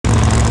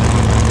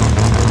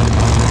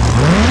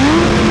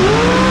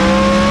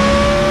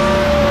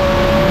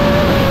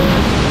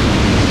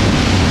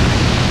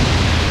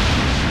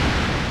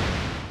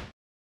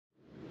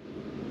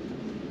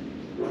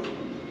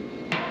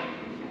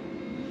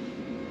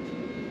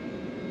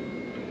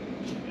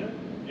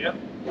Yep.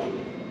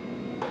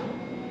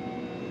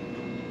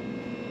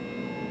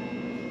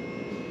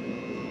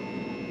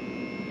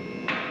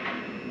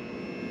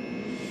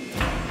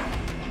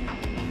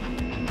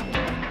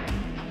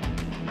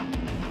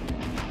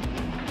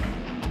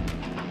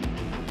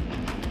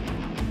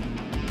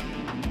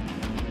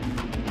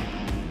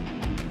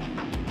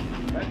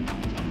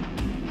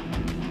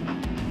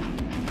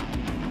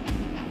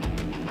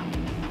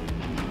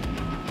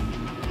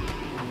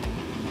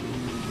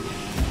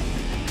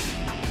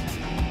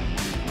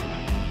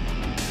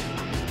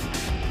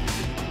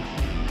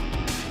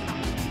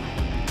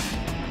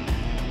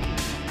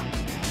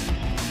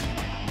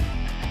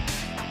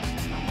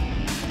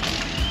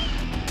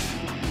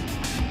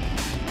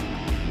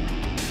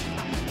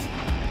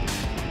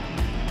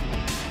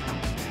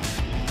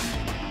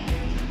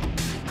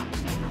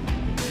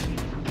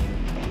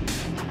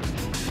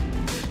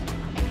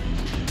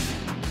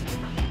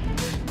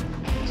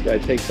 This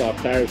guy takes off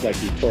tires like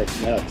he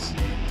torques nuts.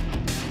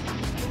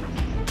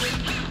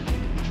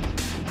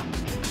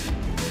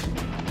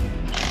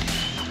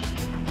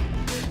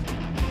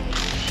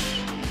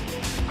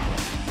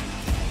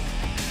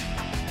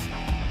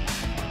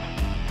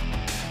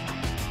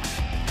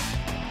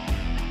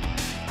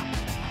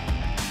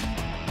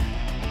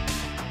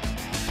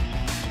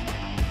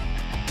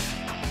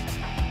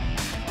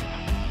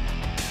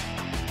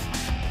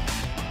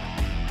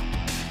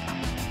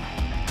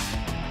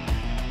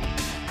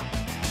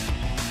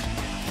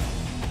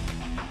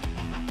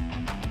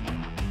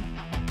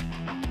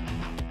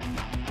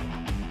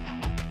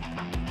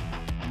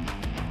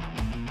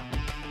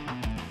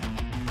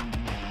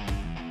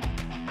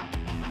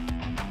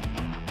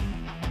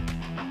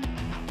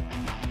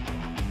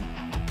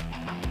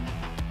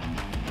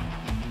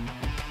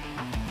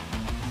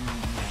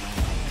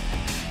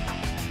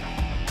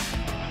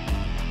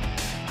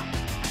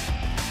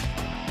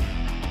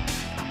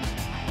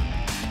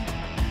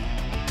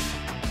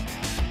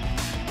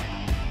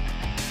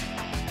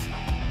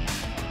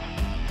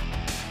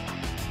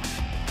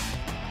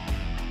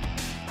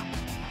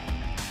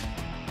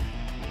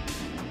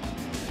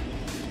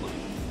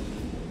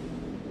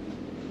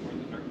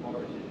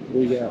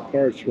 We got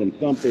parts from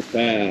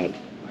Thumperfab,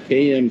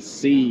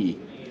 KMC.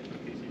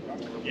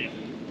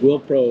 Wheel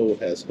Pro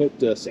has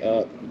hooked us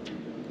up.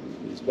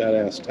 These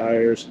badass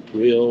tires,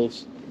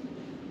 wheels.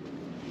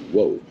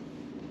 Whoa.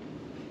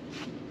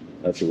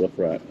 That's a rough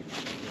ride.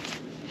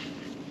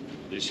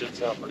 These should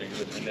sound pretty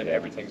good, and then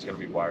everything's going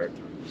to be wired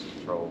through this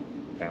control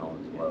panel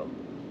as well.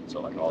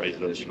 So like all the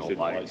additional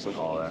lights and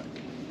all that.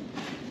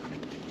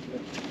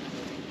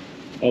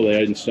 Oh,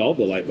 they installed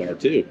the light bar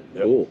too.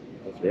 Yep. Cool.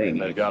 That's very And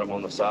nice. they've got them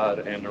on the side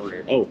and the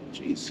rear. Oh,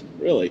 jeez.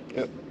 Really?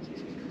 Yep.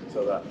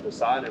 So that the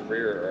side and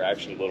rear are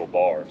actually little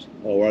bars.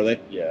 Oh, are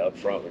they? Yeah, up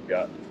front we've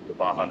got the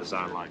behind the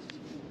sign lights.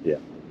 Yeah.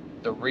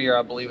 The rear,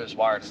 I believe, is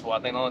wired. So I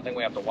think the only thing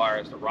we have to wire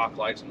is the rock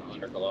lights and the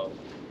underglow,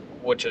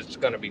 which is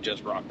going to be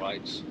just rock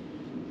lights.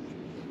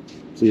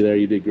 See there,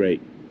 you did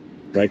great.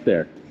 Right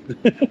there.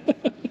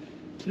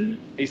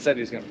 He said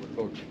he's going to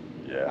record.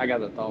 Yeah. I got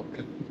the talk.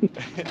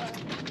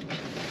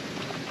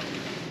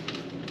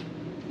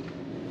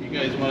 You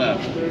guys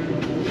want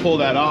to pull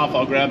that off?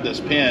 I'll grab this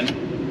pin.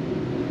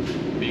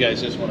 If you guys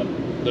just want to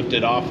lift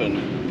it off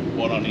and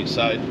one on each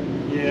side.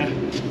 Yeah.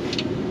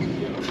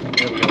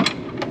 There we go.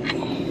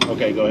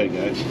 Okay, go ahead,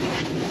 guys.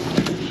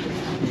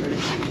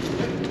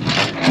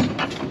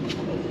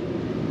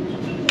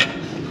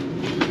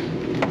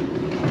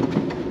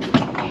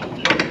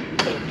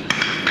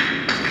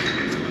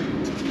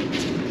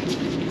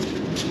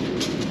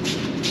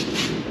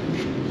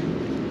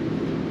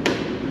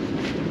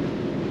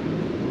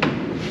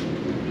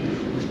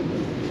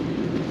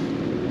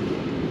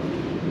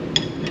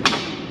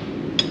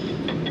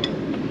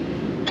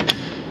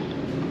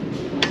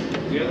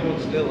 The other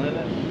one's still in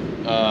it?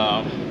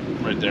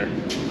 Right there.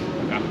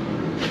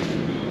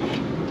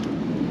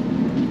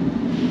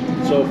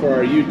 So for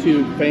our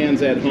YouTube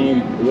fans at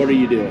home, what are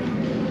you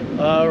doing?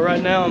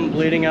 Right now I'm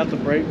bleeding out the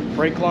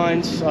brake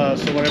lines, so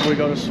whenever we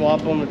go to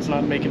swap them, it's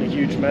not making a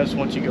huge mess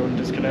once you go to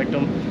disconnect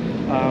them,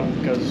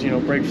 because you know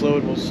brake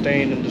fluid will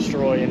stain and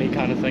destroy any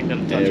kind of thing that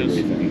it touches.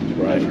 Everything,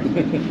 right?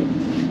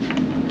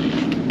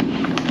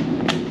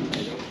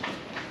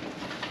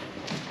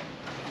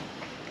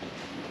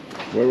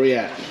 Where we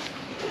at?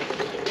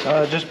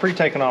 Just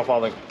pre-taking off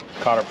all the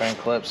cotter pin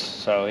clips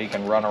so he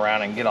can run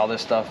around and get all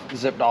this stuff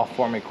zipped off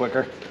for me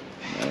quicker.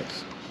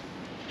 Nice.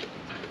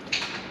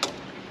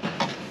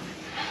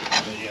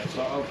 So yeah,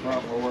 so up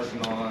front we're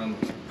working on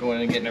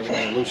going and getting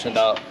everything loosened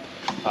up.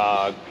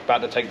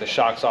 About to take the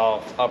shocks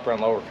off, upper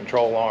and lower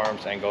control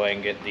arms, and go ahead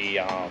and get the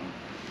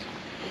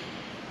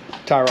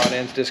tie rod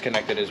ends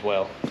disconnected as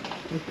well.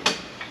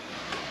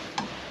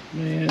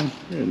 Man,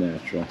 you're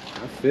natural.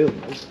 I feel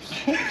it.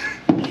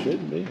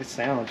 Shouldn't be. It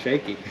sounds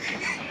shaky.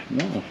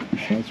 No,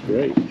 sounds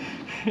great.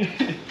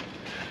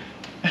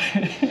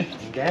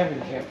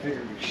 Gavin can't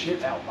figure his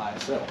shit out by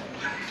himself.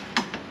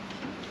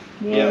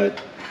 What? Yeah.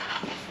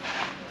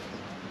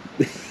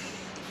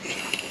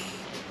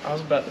 I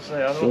was about to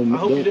say, I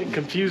hope you didn't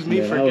confuse me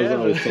for I was Gavin.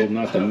 always told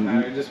not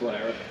to. Just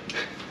whatever.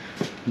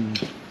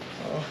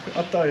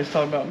 I thought he was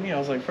talking about me. I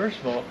was like, first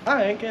of all,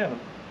 I ain't Gavin.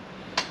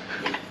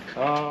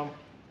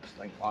 This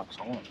thing locks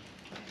on.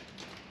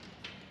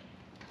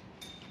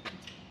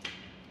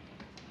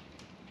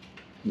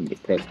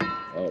 Press.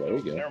 Oh, there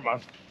we go. Never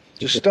mind.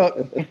 Just stuck.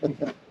 So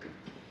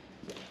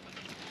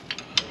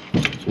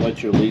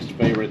what's your least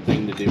favorite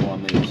thing to do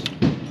on these?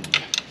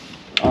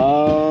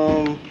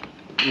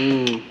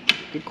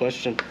 Good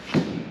question.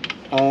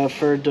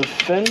 For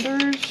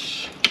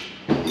Defenders,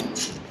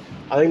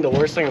 I think the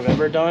worst thing I've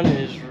ever done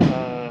is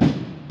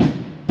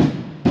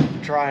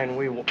try and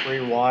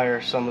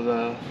rewire some of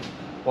the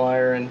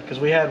wiring, because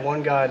we had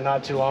one guy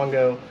not too long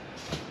ago.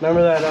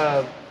 Remember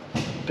that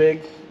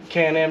big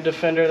CanAm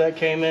Defender that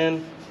came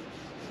in?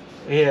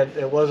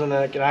 It wasn't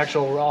like an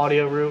actual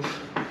audio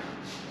roof.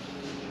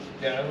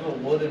 Yeah, it was a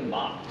wooden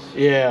box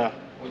Yeah.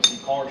 with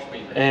some car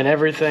speakers. And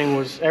everything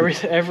was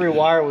every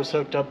wire was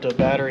hooked up to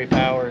battery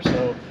power,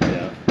 so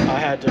Yeah. I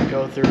had to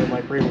go through and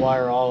like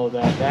rewire all of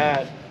that.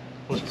 That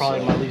was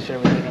probably my least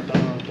favorite thing I've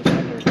done on a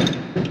Defender.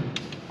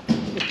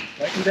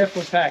 That can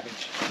definitely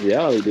package.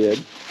 Yeah, we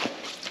did.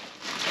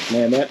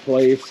 Man, that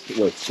place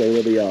was state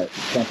of the art.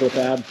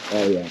 Thumperfab.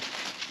 Oh yeah.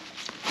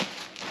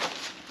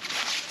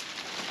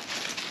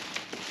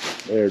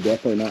 They're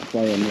definitely not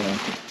playing now.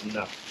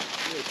 No.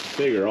 It's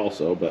bigger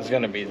also, but It's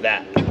gonna be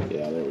that.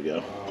 yeah, there we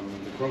go.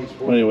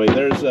 Well, anyway,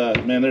 there's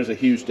a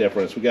huge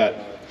difference. We got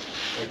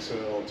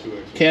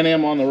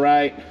CanAm on the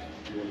right,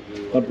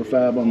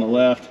 Thumperfab on the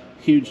left.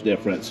 Huge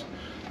difference.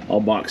 All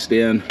boxed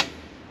in.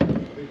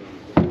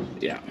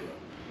 Yeah.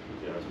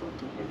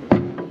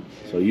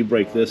 So you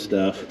break this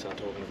stuff,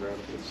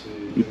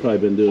 you've probably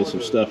been doing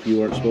some stuff you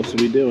weren't supposed to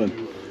be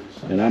doing,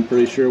 and I'm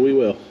pretty sure we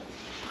will.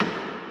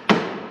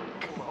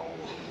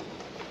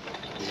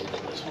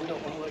 This one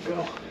don't want to let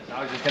go.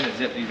 I was just gonna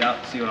zip these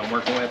out to see what I'm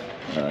working with.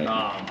 All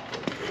right.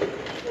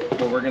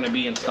 Where we're gonna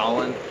be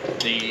installing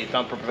the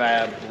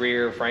Thumperfab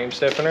rear frame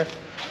stiffener.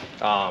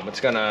 We're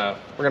gonna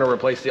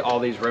replace all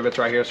these rivets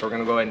right here, so we're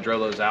gonna go ahead and drill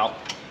those out.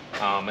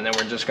 And then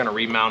we're just gonna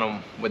remount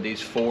them with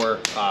these 4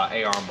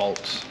 AR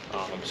bolts.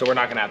 So we're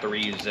not gonna have to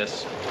reuse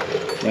this.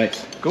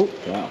 Nice. Cool.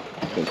 Wow.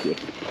 Thank you.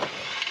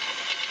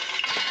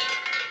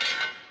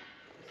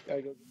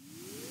 Gotta go.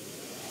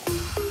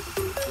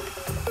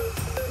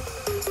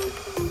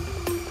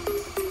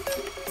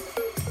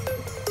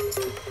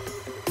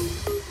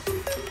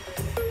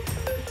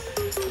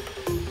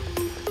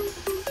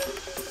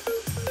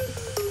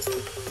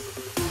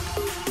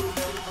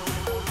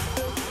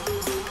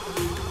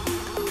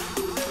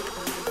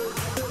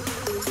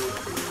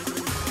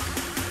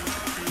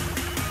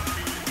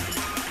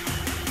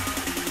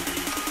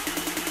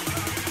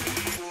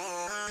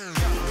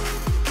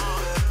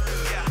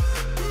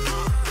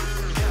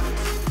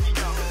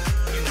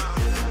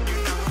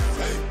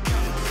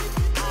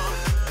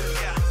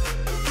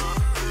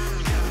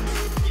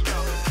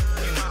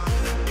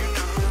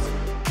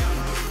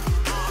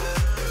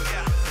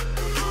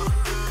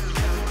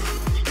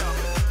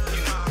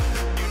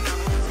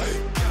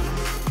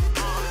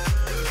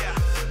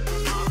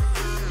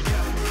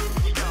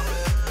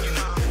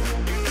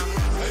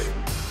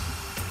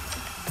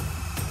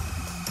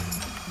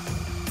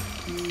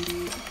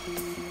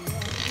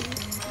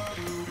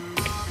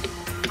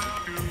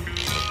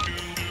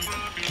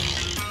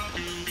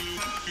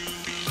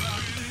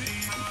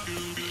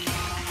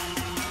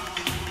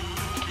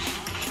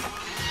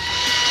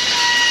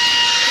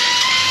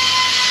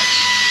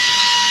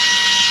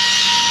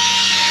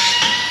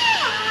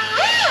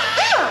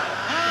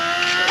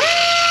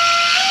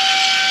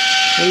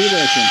 What are you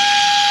looking?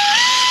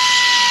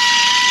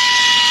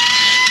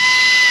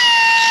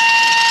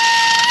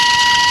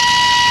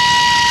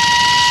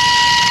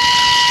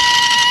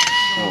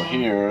 So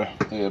here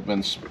they have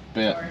been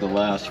spent the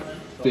last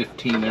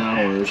 15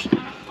 hours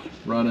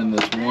running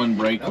this one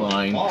brake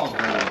line. How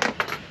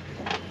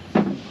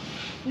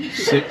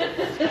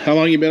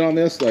long you been on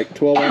this? Like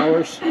 12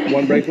 hours?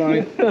 One brake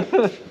line?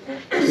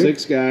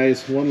 6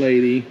 guys, 1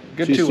 lady.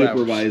 Good She's 2 hours.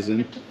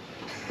 supervising.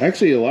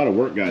 Actually, a lot of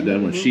work got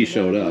done when she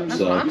showed up,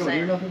 so I don't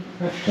know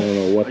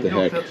what the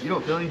heck. You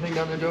don't feel anything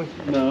down there, Joey?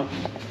 No.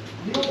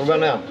 What about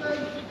now?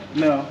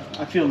 No,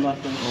 I feel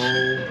nothing.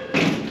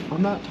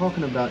 I'm not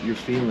talking about your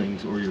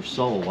feelings or your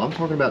soul. I'm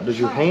talking about, does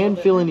your hand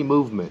feel any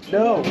movement?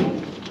 No.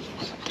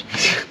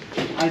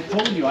 I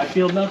told you, I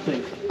feel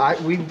nothing.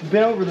 We've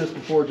been over this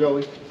before,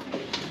 Joey.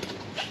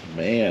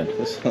 Man,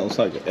 this sounds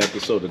like an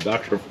episode of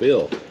Dr.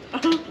 Phil.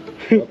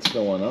 What's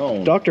going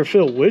on? Dr.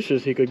 Phil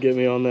wishes he could get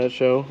me on that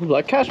show. He's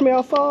like, catch me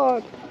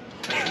outside.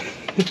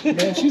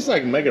 Man, she's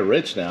like mega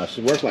rich now.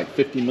 She's worth like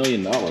 $50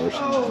 million.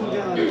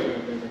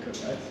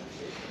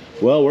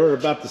 Well, we're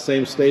about the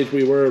same stage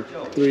we were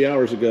 3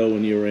 hours ago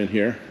when you were in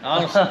here.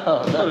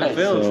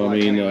 So, I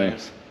mean,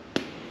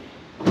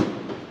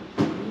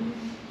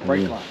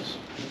 Brake lines.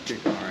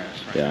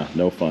 yeah,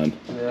 no fun.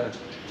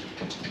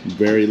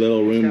 Very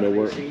little room to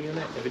work.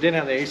 If it didn't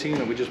have the AC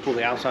unit, we just pull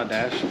the outside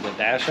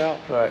dash out.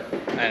 Right.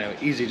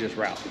 And easy just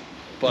route.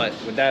 But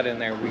with that in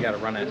there, we got to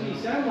run it.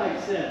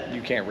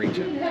 You can't reach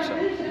it,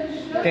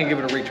 so can't give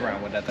it a reach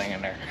around with that thing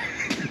in there.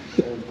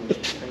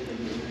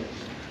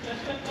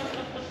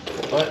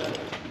 But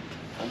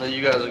I know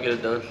you guys will get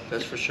it done.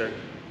 That's for sure.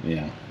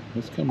 Yeah,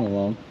 it's coming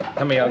along.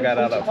 How many y'all got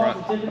out up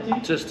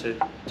front? Just two.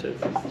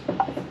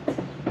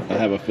 I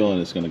have a feeling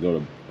it's going to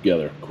go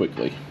together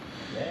quickly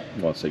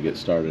once they get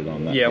started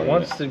on that. Yeah, part of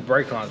once it. the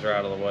brake lines are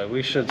out of the way,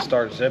 we should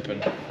start zipping.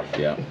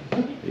 Yeah,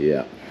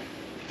 yeah,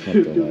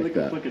 something like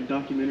that. Like a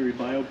documentary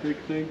biopic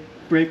thing.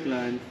 Brake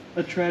lines,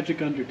 a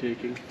tragic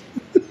undertaking.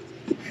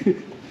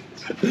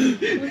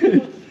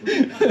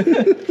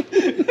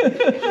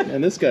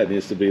 And this guy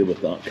needs to be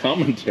with the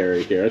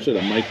commentary here. I should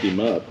have mic'd him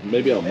up.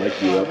 Maybe I'll mic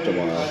you up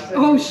tomorrow.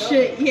 Oh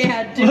shit,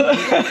 yeah,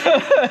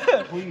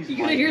 dude. You're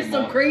gonna hear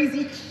some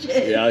crazy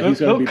shit. Yeah, he's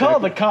gonna He'll be call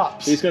back, the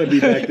cops. He's gonna be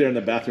back there in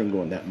the bathroom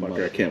going, "That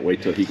fucker! I can't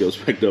wait till he goes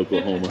back to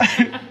Oklahoma." I'll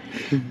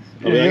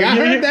be like, "I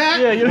heard that."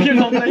 Yeah,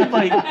 you're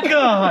like,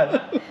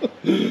 God.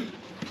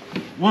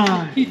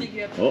 Why? You think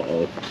you have to Uh-oh,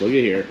 look at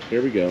here.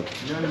 Here we go. You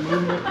got any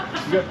movement?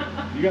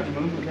 You got the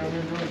movement down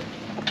there, Jordan?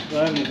 Do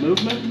I have any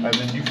movement? I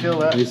mean, you feel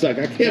that? He's like,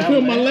 "I can't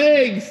feel my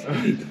legs."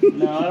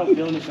 No, I don't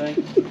feel anything.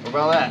 What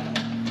about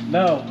that?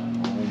 No.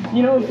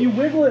 You know, if you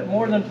wiggle it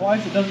more than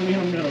twice, it doesn't mean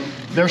I'm gonna.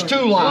 There's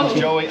two lines,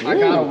 Joey. I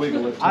gotta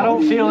wiggle it. I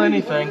don't feel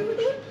anything.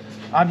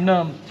 I'm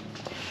numb.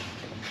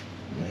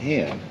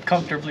 Man,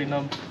 Comfortably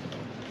numb.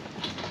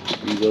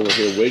 he's over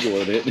here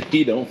wiggling it, and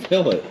he don't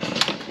feel it.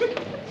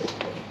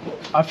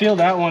 I feel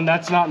that one.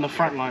 That's not in the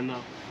front line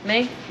though.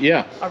 me?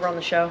 Yeah, I run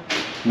the show.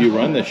 you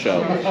run the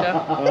show.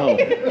 Show. Oh,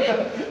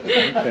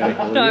 okay.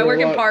 Well, No, I you're work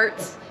a in lot-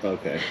 parts.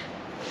 Okay,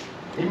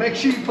 You make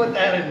sure you put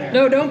that in there.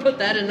 No, don't put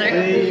that in there.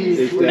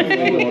 it's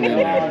definitely going in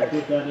there.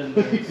 Put that in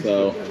there.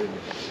 So,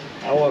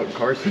 I want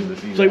Carson to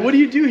see It's like, what do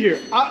you do here?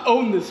 I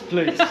own this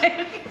place.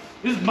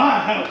 This is my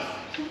house.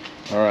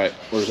 all right,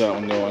 where's that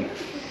one going?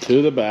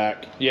 To the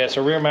back. Yeah,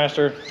 so rear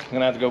master, I'm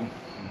gonna have to go,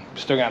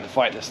 still gonna have to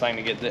fight this thing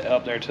to get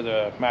up there to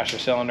the master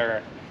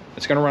cylinder.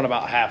 It's gonna run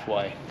about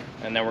halfway,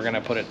 and then we're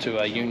gonna put it to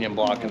a union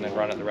block and then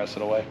run it the rest of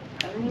the way.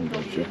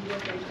 Gotcha.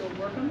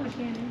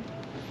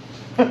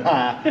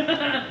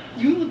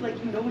 You look like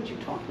you know what you're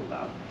talking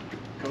about.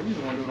 Cody's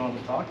the one doing all the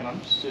talking. I'm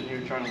just sitting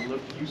here trying to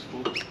look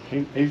useful.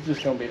 He's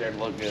just gonna be there to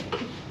look good.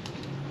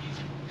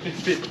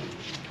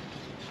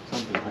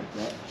 something like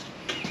that.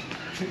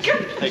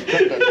 Hey,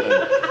 cut that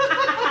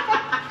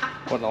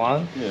What, the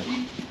line? Yeah.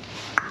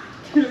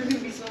 There's gonna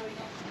be so many.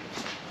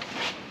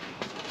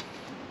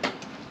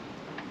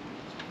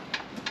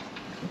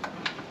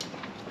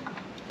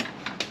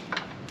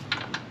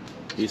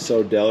 He's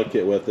so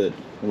delicate with it,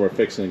 and we're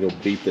fixing to go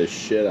beat the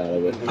shit out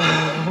of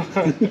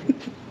it.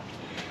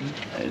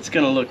 It's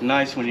gonna look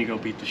nice when you go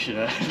beat the shit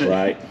out of it.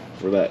 Right,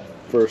 for that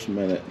first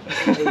minute.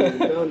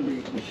 Done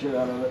beating the shit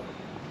out of it.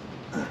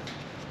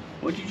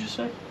 What'd you just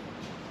say?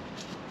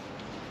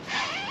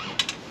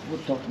 We're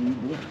talking to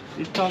you, boy.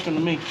 He's talking to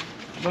me.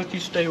 Why don't you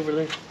stay over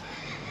there?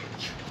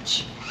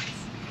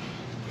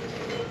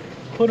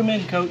 Put him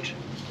in, coach.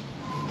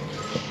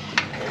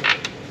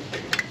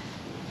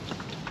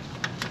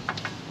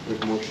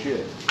 There's more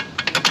shit.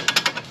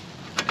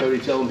 Cody,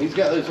 tell him he's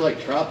got those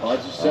like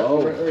tripods just sitting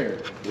right there.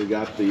 We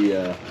got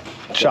the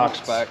Shocks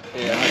back.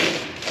 Yeah.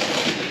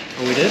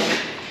 Oh, we did?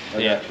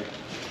 Yeah.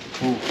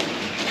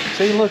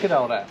 See, look at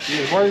all that.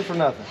 You was worried for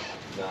nothing.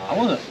 I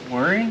wasn't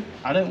worrying.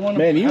 I didn't want to.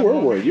 man. You were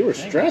worried. You were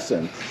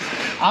stressing.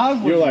 I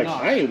was You're like,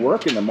 not. I ain't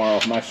working tomorrow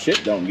if my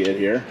shit don't get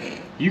here.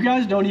 You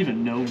guys don't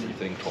even know me.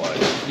 Think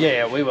twice.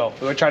 Yeah, we will.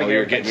 We'll try to Oh, get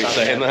you're everything getting me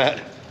signed saying out.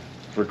 that?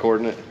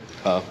 Recording it?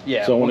 Oh.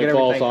 Yeah. So when we'll it get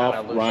falls everything off,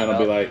 kinda loosened Ryan will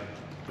be up. like,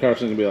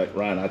 Carson's gonna be like,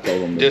 Ryan, I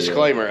told him. To do it."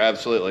 Disclaimer,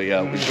 absolutely,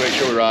 yeah. We should make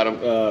sure we ride them.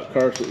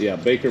 Carson, yeah,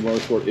 Baker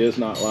Motorsports is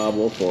not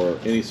liable for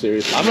any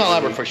serious. I'm not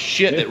liable for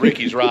shit that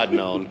Ricky's riding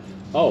on.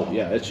 Oh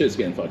yeah, that shit's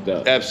getting fucked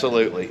up.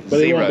 Absolutely.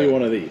 But he won't be Zero.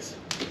 one of these.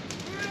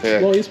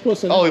 Yeah. Well, he's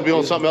pussing. Oh, he'll be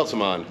on something else of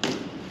mine.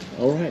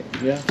 All right.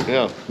 Yeah.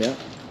 Yeah. Yeah.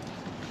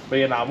 But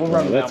yeah, nah, we'll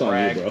run them that's down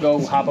on you, Bragg. bro.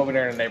 Go hop over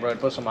there in the neighborhood,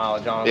 put some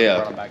mileage on them, Yeah. and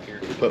run them back here.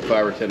 Put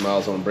 5 or 10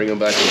 miles on them, bring them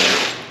back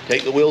in,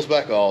 take the wheels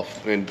back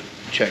off, and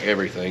check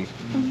everything.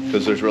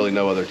 Because there's really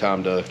no other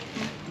time to.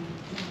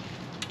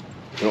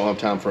 We don't have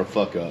time for a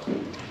fuck up.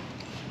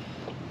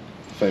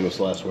 Famous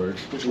last words.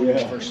 Which one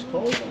is first?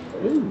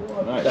 Ooh,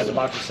 nice. That's the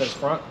box that says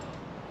front?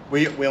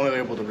 We only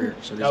labeled the rear.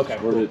 So Okay.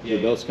 Where cool.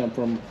 did those come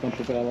from?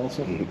 Thumperfab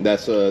also?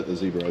 That's the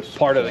Zebros.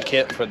 Part of the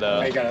kit for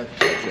the. gotta.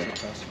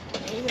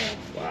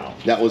 Wow.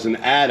 That was an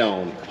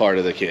add-on part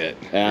of the kit.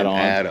 Add-on. An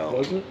add-on.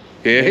 Was it?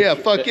 Yeah,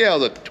 fuck yeah, it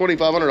was a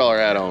 $2,500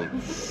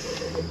 add-on.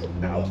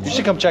 You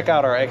should come check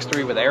out our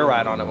X3 with air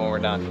ride on it when we're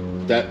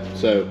done. That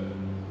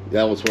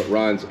was what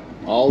Ryan's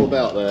all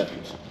about. That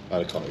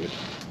I'd call you.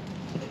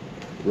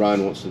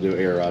 Ryan wants to do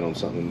air ride on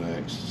something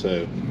next,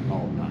 so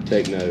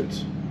take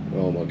notes.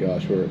 Oh my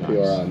gosh, we're at PRI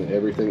and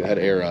everything that had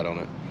air ride on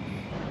it.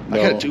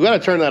 No. We gotta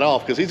turn that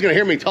off because he's gonna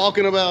hear me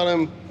talking about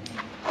him.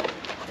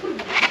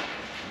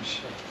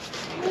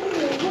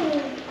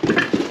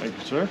 Thank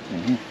you, sir.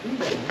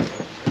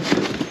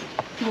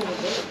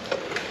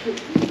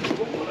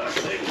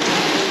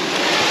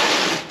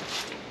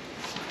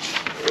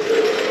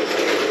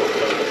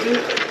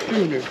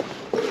 tuner.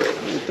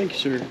 Thank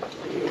you, sir.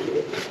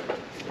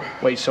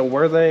 Wait, so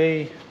were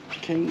they?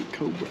 King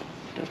Cobra.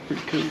 That's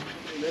pretty cool.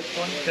 This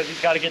one, because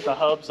he's got to get the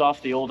hubs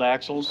off the old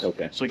axles.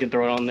 Okay. So he can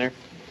throw it on there.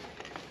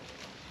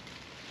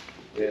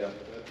 Yeah,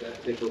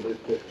 that tickled this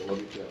pickle, let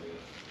me tell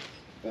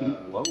you.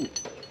 Whoa.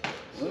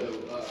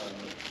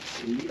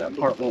 That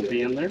part won't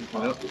be in there.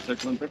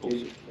 Tickling pickles.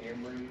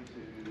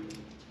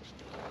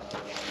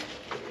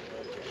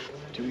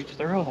 To each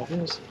their own, I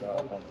guess.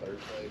 On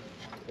Thursday,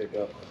 pick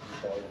up.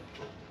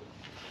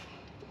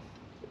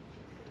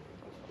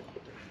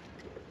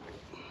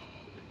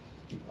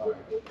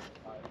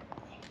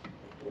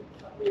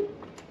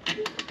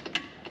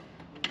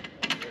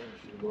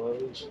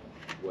 Was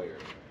Where?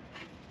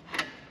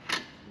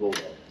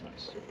 Bulldog.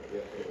 Nice.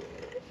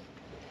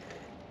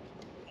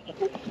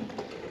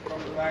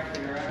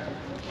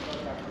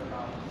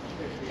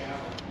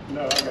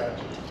 No, I got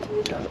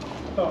you. I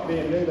thought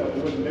being new that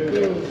we wouldn't do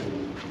it.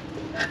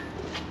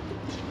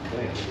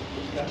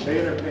 Got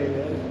better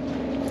opinion.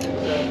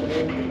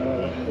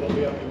 It'll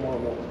be up tomorrow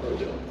morning.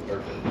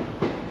 Perfect.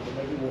 So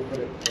maybe we'll put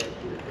it right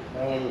here.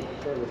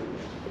 Further.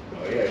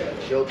 Oh, yeah,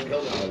 kill it.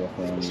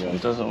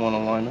 It doesn't want to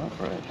line up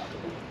right.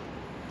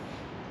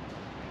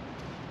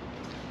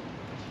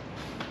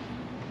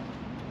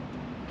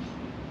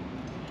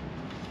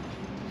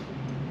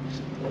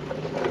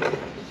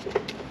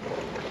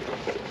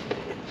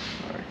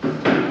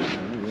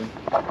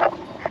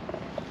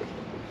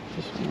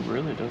 This one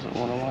really doesn't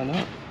want to line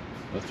up.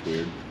 That's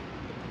weird.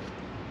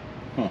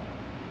 Huh.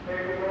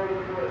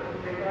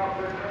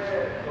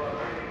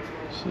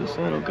 So this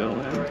side will go in,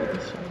 but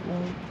this side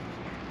won't.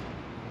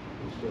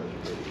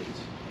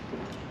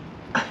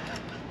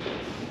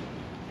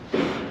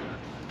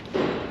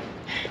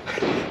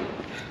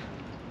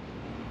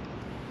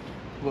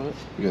 What?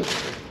 Good.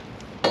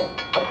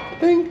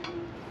 Ding.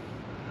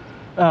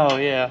 Oh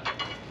yeah.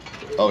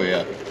 Oh,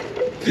 yeah.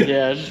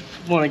 Yeah, I just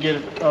want to get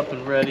it up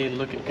and ready and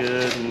looking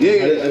good.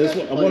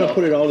 And I want to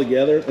put it all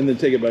together and then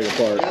take it back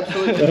apart.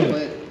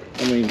 Absolutely.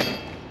 I mean,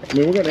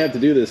 we're going to have to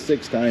do this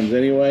 6 times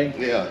anyway.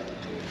 Yeah.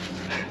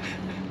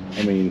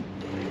 I mean,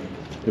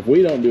 if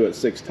we don't do it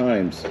 6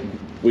 times,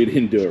 we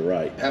didn't do it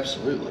right.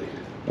 Absolutely.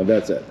 And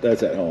that's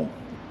at home.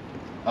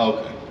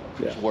 Okay.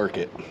 Yeah. Just work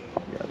it.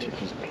 Gotcha.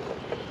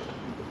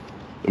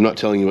 I'm not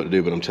telling you what to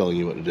do, but I'm telling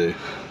you what to do.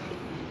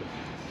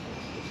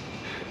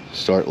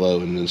 Start low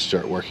and then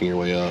start working your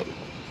way up.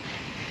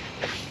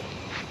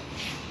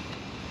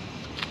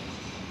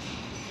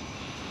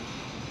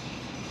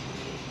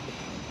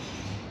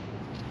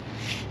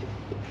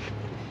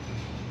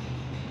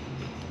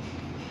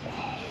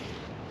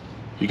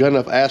 You got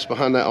enough ass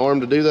behind that arm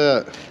to do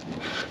that?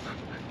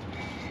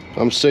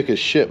 I'm sick as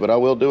shit, but I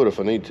will do it if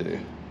I need to.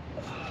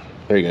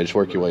 There you go, just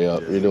work your way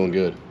up. You're doing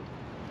good.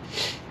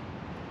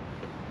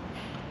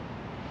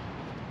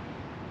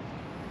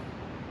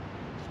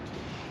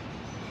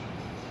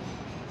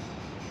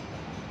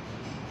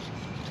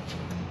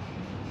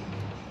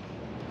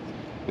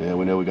 Yeah,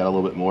 we know we got a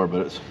little bit more,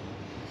 but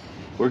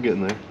we're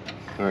getting there.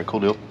 All right, cool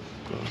deal.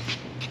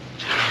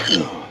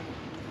 Yeah.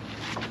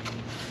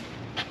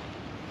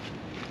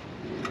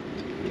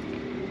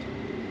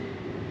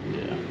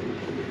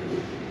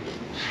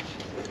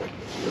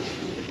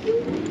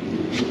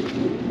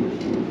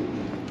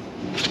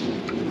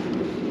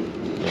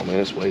 Oh man,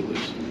 it's way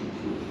loose.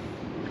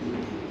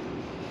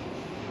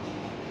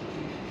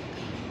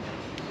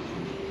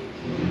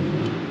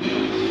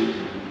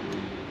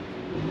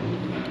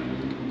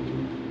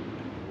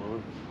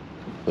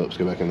 Oops,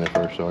 go back in there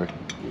first, sorry.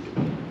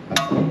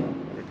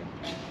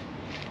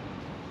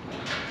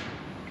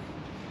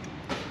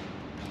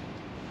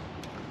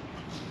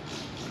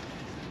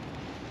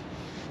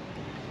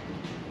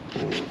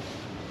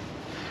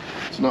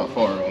 It's not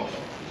far off.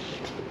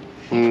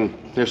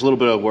 There's a little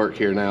bit of work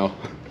here now.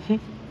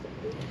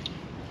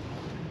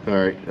 All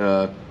right,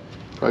 probably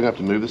gonna have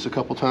to move this a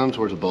couple times.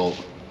 Where's the bolt?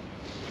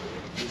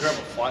 You grab a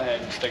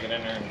flathead and stick it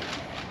in there and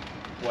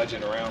wedge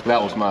it around.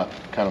 That was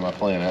kind of my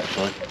plan,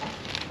 actually.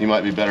 You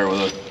might be better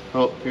with a.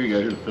 Oh, here you go.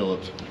 Here's the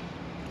Phillips.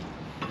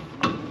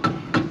 All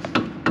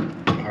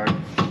right.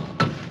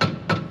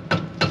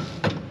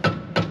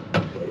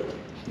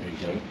 There you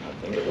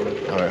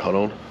go. All right, hold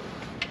on.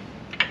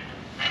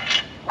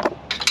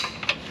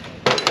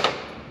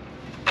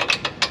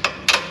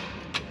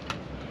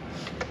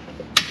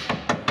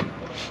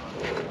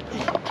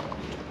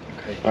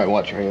 All right,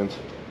 watch your hands.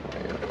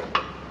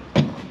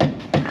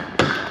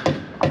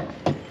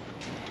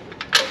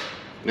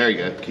 There you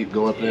go. Keep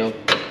going up and down.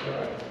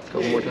 A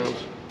couple more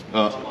times.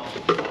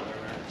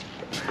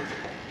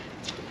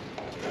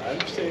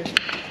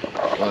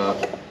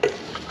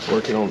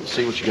 Working on.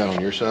 See what you got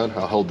on your side.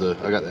 I'll hold the.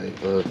 I got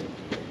the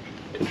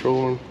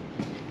control arm.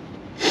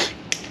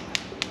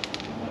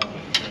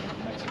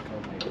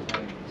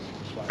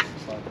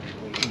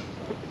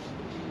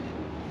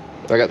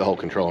 I got the whole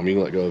control arm. You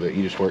can let go of it.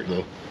 You just work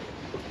though.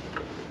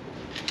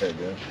 There you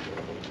go.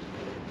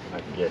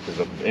 Yeah, because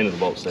the end of the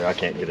bolt's there. I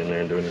can't get in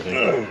there and do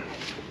anything.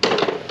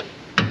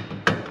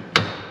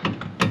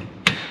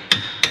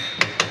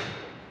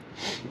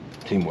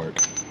 Teamwork.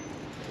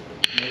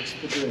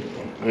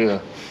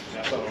 Yeah.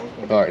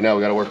 All right, now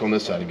we got to work on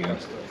this side again.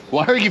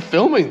 Why are you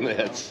filming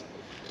this?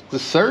 The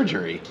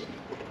surgery.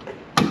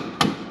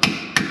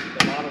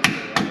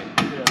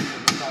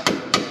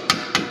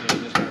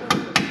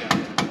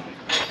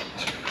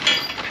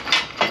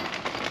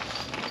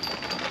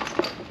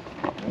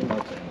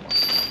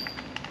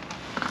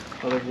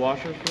 Are there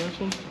washers for this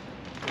one?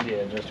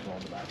 Yeah, just on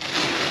the back.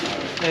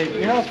 Hey,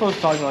 you're not supposed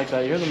to talk like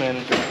that. You're the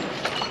manager.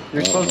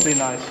 You're supposed to be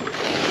nice.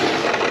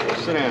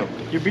 Sit down.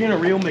 You're being a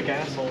real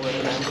McAsshole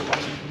right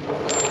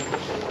now.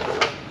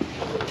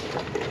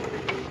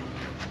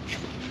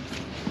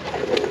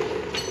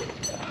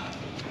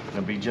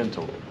 Now be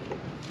gentle.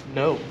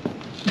 No.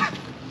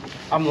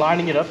 I'm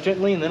lining it up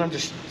gently and then I'm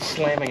just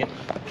slamming it.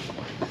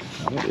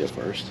 I'm gonna be a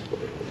first.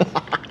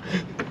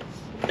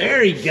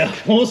 There he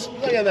goes.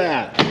 Look at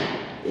that.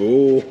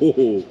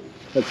 Oh,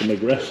 that's some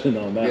aggression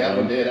on that Yeah, I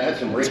one. did. I had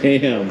some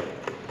Damn.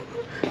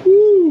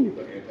 Woo.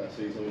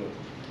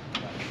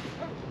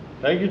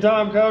 Take your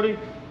time, Cody.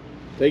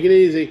 Take it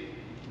easy.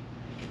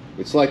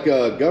 It's like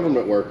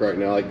government work right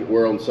now. Like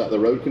we're on the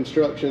road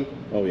construction.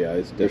 Oh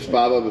yeah, There's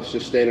 5 of us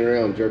just standing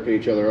around jerking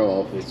each other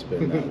off. It's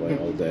been that way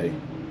all day.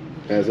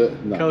 Has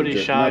it? Not Cody's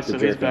the shy, not the so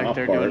he's jerking back off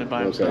there part. doing it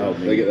by Okay, himself.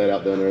 they get that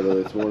out done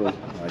early this morning.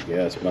 I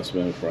guess must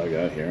have been before I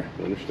got here.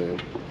 I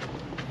understand.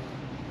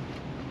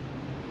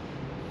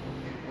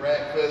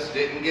 Breakfast,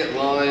 didn't get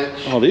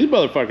lunch. Oh, these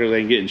motherfuckers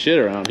ain't getting shit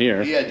around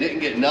here. Yeah, didn't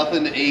get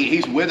nothing to eat.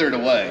 He's withered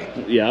away.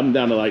 Yeah, I'm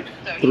down to like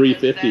So he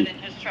 350. just sat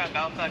in his truck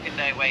all fucking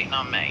day waiting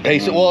on me. He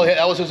said, well,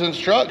 that was his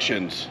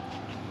instructions.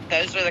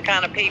 Those are the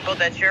kind of people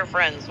that you're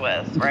friends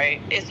with,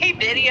 right? Is he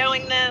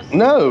videoing this?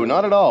 No,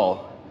 not at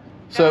all.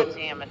 So God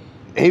damn it.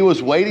 he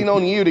was waiting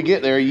on you to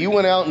get there. You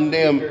went out and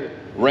damn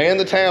ran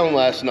the town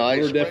last night.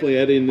 We're definitely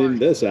editing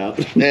this out.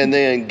 And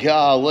then,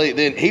 golly,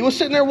 then he was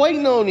sitting there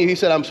waiting on you. He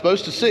said, I'm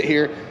supposed to sit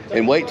here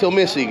and wait till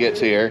Missy gets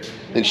here.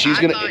 Then she's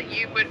I going thought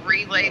you would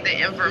relay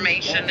the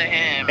information to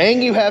him.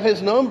 And you have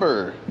his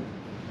number.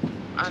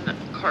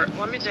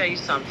 Let me tell you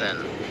something.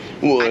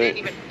 What? I didn't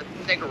even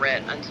have a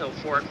cigarette until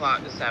 4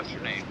 o'clock this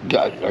afternoon.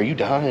 God, are you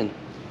dying?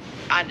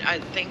 I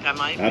think I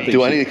might be.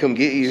 Do I need to come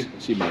get you?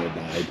 She might have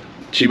died.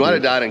 She might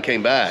have died and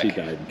came back. She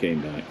died and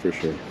came back for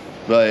sure.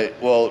 But,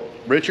 well,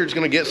 Richard's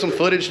going to get some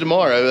footage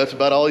tomorrow. That's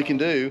about all he can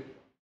do.